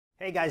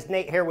Hey guys,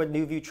 Nate here with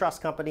NuView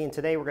Trust Company, and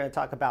today we're going to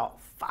talk about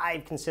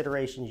 5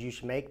 considerations you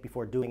should make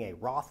before doing a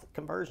Roth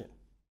conversion.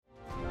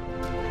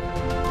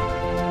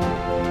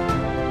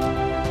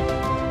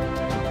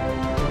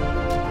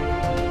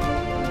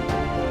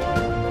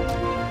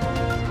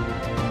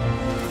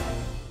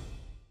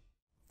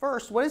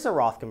 First, what is a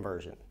Roth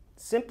conversion?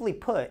 Simply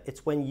put,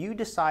 it's when you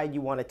decide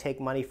you want to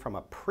take money from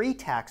a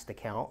pre-taxed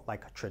account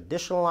like a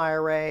traditional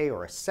IRA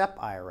or a SEP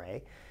IRA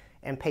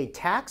and pay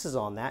taxes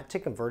on that to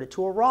convert it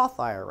to a Roth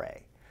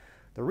IRA.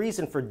 The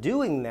reason for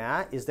doing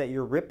that is that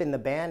you're ripping the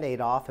Band-Aid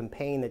off and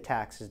paying the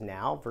taxes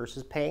now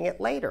versus paying it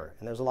later.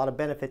 And there's a lot of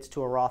benefits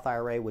to a Roth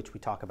IRA, which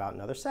we talk about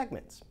in other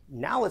segments.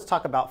 Now let's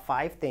talk about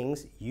 5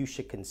 things you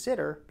should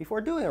consider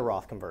before doing a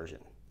Roth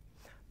conversion.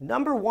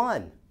 Number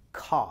 1,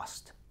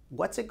 cost.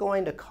 What's it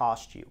going to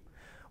cost you?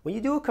 When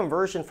you do a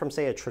conversion from,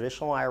 say, a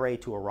traditional IRA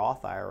to a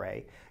Roth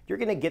IRA, you're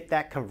going to get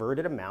that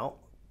converted amount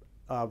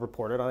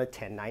reported on a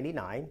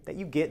 1099 that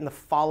you get in the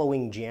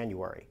following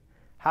January.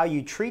 How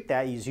you treat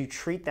that is you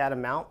treat that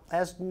amount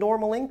as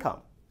normal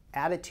income.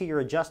 Add it to your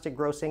adjusted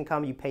gross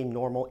income, you pay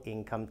normal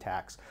income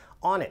tax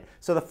on it.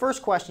 So the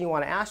first question you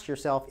want to ask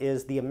yourself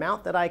is, the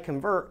amount that I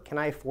convert, can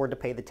I afford to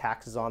pay the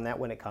taxes on that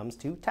when it comes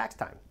to tax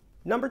time?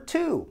 Number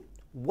 2,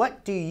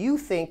 what do you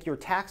think your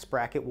tax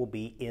bracket will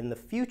be in the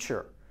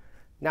future?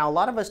 Now, a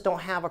lot of us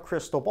don't have a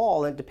crystal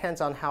ball, and it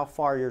depends on how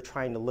far you're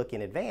trying to look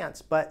in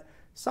advance, but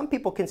some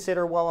people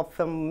consider, well, if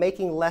I'm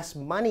making less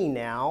money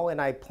now and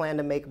I plan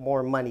to make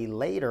more money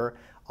later,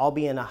 I'll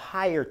be in a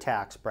higher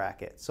tax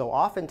bracket. So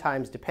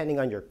oftentimes, depending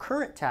on your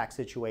current tax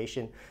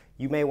situation,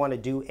 you may want to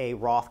do a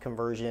Roth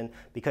conversion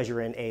because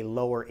you're in a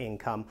lower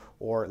income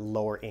or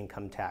lower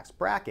income tax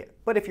bracket.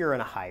 But if you're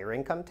in a higher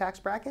income tax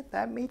bracket,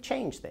 that may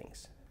change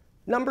things.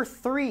 Number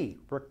 3,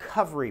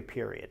 recovery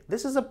period.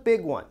 This is a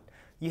big one.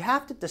 You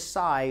have to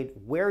decide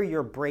where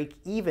your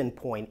break-even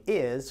point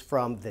is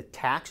from the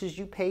taxes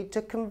you paid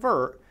to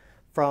convert,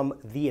 from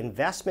the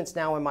investments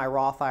now in my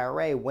Roth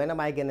IRA. When am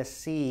I going to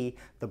see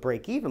the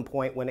break-even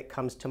point when it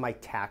comes to my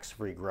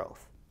tax-free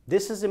growth?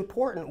 This is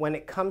important when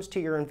it comes to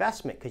your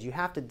investment because you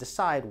have to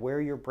decide where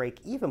your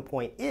break-even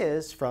point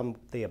is from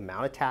the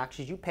amount of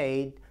taxes you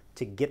paid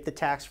to get the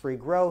tax-free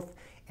growth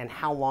and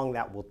how long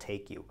that will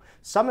take you.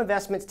 Some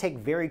investments take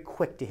very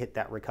quick to hit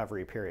that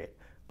recovery period.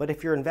 But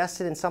if you're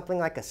invested in something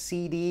like a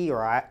CD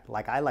or,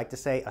 like I like to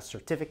say, a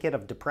certificate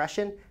of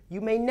depression,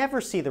 you may never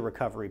see the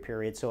recovery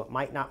period, so it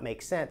might not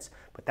make sense.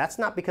 But that's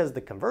not because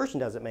the conversion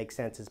doesn't make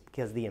sense, it's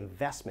because the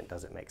investment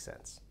doesn't make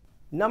sense.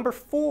 Number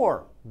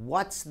 4,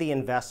 what's the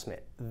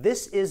investment?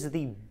 This is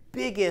the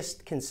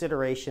biggest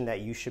consideration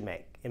that you should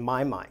make, in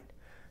my mind.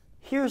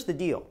 Here's the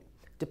deal.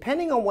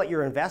 Depending on what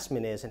your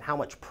investment is and how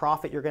much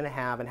profit you're going to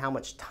have and how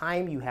much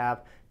time you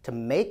have to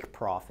make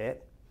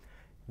profit,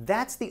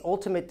 that's the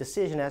ultimate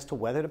decision as to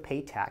whether to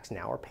pay tax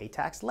now or pay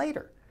tax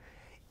later.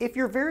 If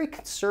you're very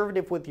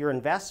conservative with your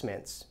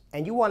investments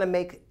and you want to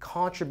make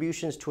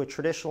contributions to a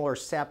traditional or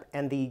SEP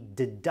and the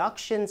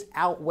deductions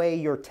outweigh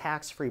your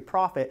tax-free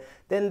profit,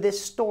 then this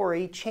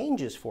story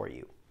changes for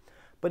you.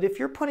 But if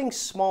you're putting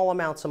small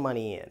amounts of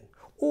money in,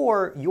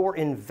 or your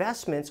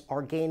investments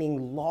are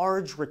gaining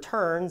large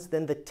returns,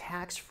 then the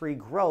tax-free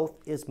growth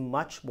is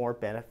much more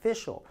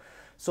beneficial.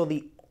 So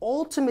the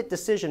ultimate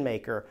decision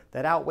maker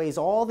that outweighs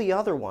all the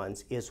other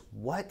ones is,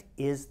 what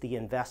is the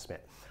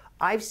investment?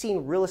 I've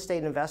seen real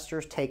estate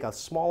investors take a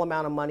small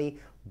amount of money,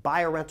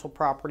 buy a rental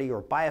property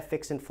or buy a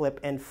fix and flip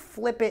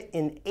it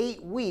in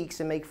 8 weeks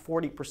and make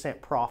 40%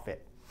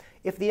 profit.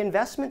 If the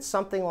investment's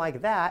something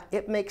like that,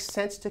 it makes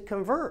sense to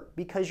convert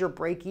because your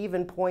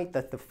break-even point,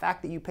 that the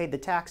fact that you paid the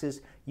taxes,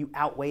 you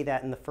outweigh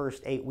that in the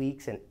first 8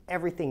 weeks, and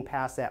everything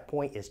past that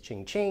point is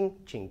ching-ching,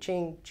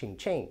 ching-ching,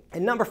 ching-ching.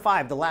 And number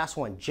 5, the last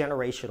one,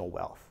 generational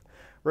wealth.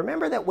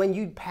 Remember that when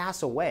you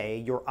pass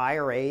away, your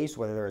IRAs,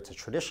 whether it's a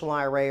traditional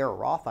IRA or a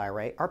Roth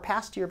IRA, are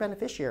passed to your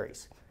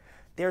beneficiaries.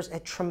 There's a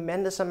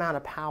tremendous amount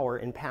of power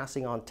in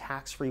passing on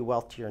tax-free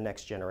wealth to your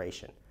next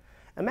generation.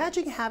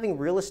 Imagine having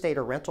real estate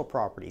or rental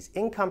properties,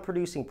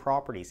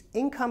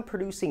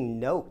 income-producing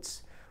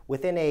notes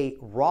within a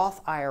Roth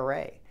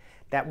IRA,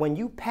 that when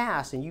you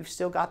pass and you've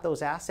still got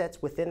those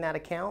assets within that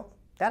account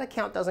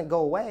doesn't go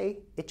away.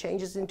 It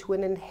changes into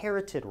an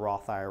inherited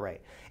Roth IRA.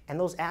 And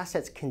those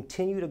assets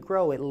continue to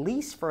grow at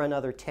least for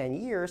another 10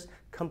 years,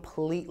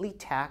 completely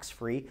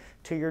tax-free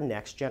to your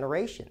next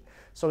generation.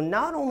 So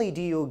not only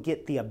do you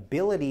get the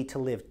ability to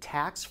live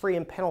tax-free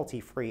and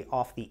penalty-free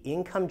off the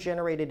income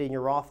generated in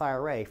your Roth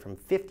IRA from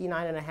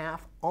 59.5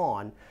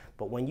 on,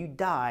 but when you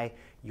die,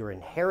 your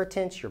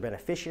inheritance, your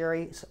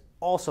beneficiaries,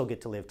 also get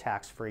to live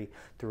tax-free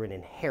through an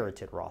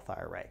inherited Roth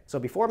IRA. So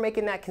before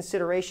making that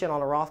consideration on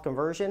a Roth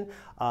conversion,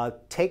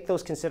 take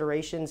those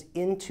considerations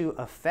into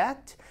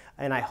effect,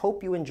 and I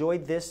hope you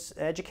enjoyed this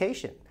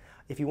education.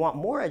 If you want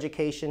more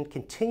education,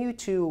 continue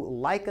to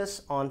like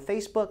us on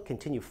Facebook,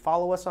 continue to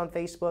follow us on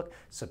Facebook,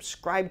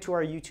 subscribe to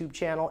our YouTube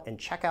channel, and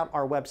check out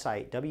our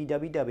website,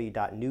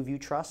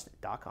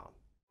 www.nuviewtrust.com.